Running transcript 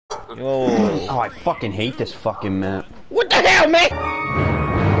Yo. Oh, I fucking hate this fucking map. What the hell, man?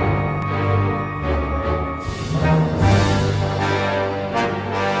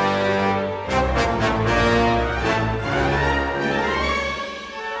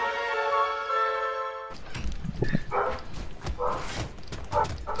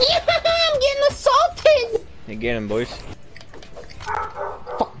 I'm getting assaulted! You get him, boys.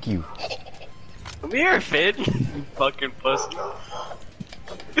 Fuck you. Come here, Finn. You fucking pussy.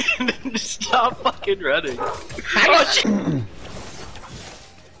 Stop fucking running. Oh, shit.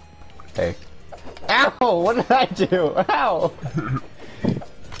 Hey. Ow! What did I do? Ow!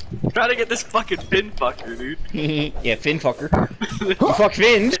 Try to get this fucking Finn fucker, dude. Yeah, Finn fucker. You fuck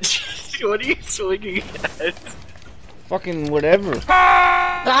Finn. What are you swinging at? Fucking whatever.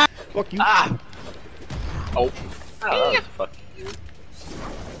 Fuck you. Ah! Oh. Oh, that was fucking weird.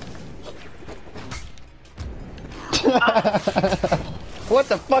 What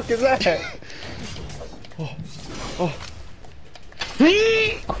the fuck is that? Oh. Oh.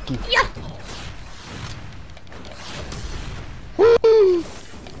 Fuck you. Yeah. Woo.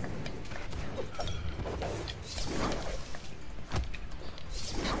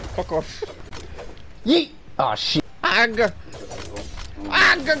 Fuck off. Yeet! Oh shit. Agga.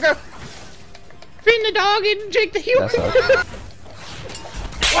 Agga. Finn the dog and Jake the human. That's us.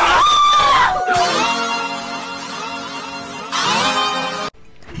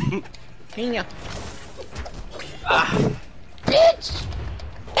 Hiya. Bitch!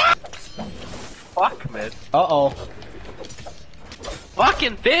 Fuck, man. Uh-oh.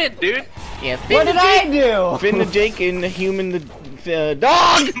 Fucking Finn, dude! Yeah, Finn What the did I Jake. do? Finn the Jake and the human the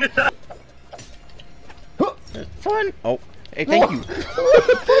dog. Fun. Oh, hey, thank you.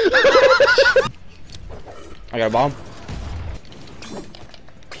 I got a bomb.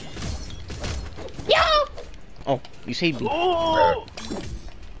 Yeah! Oh, you saved me. Oh!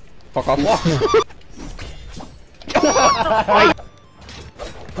 Fuck off.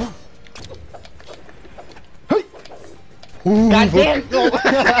 God damn!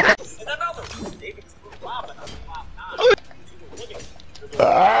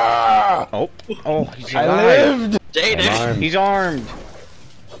 Oh, oh, he's I alive. lived! Jaden! He's armed.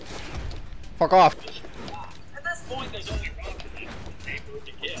 Fuck off.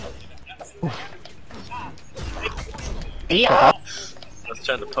 Yeah! I was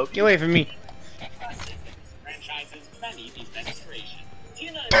trying to poke Get you. away from me.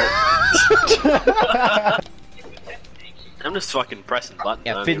 I'm just fucking pressing buttons. I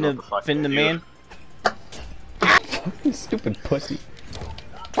Yeah, don't Finn even know the what fuck Finn the to do. man. You stupid pussy.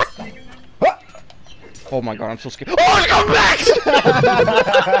 Oh my god, I'm so scared. Oh, it's coming back!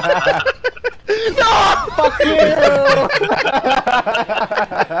 Fuck you!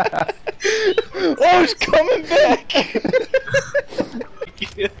 Oh, it's coming back!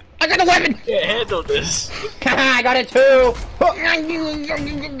 I got a weapon! Can't handle this. I got it too!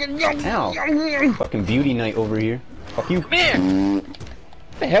 Ow. Fucking beauty night over here. Fuck you. Come here! What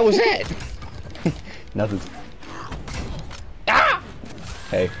the hell was that? Nothing. Ah!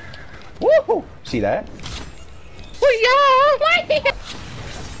 Hey. Woohoo! See that?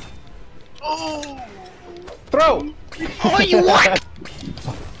 Oh! Throw! Oh, you what?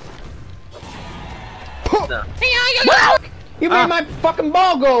 No. You made my fucking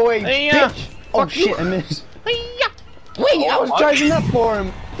ball go away, Hey, bitch! Oh fuck you. shit, I missed. Wait, Oh, I was fuck. charging up for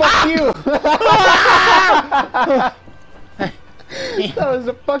him! Fuck you! That was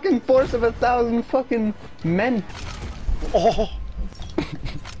a fucking force of 1,000 fucking men. Oh,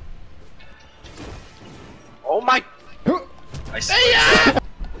 Oh my! I swear.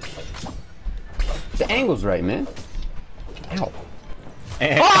 The angle's right, man. Ow.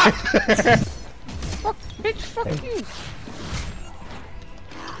 fuck, bitch, fuck you.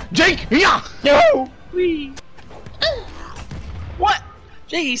 Jake, yeah! No! Whee. What?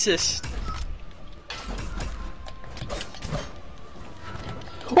 Jesus!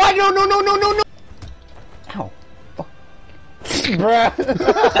 Why? No! Ow. Fuck. Bruh.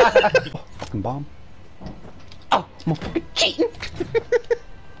 Fucking bomb. Oh, it's my fucking cheating.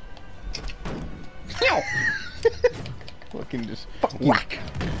 Ow. Fucking just Fucking whack.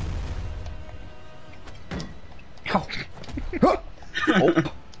 Ow. Oh.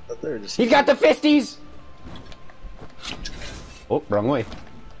 He's got the fisties! Oh, wrong way.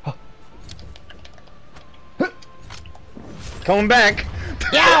 coming back.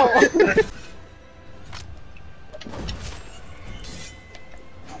 Yow!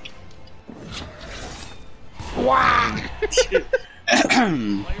 Wow!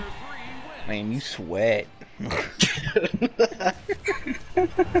 Man, you sweat.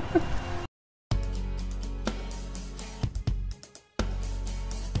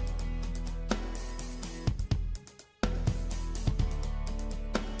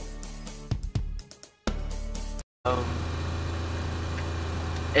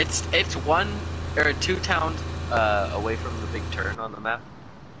 It's one or two towns away from the big turn on the map.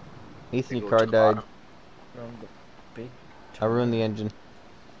 Ethan, They your go car to the died. bottom. From the big I ruined the engine.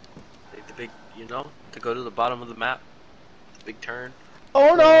 The big, you know, to go to the bottom of the map. The big turn.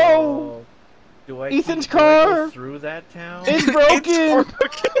 Oh no! Do I Ethan's do I go car! through that town? It's broken!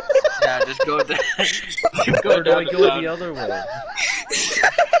 Yeah, just go down. Or do I go the other way?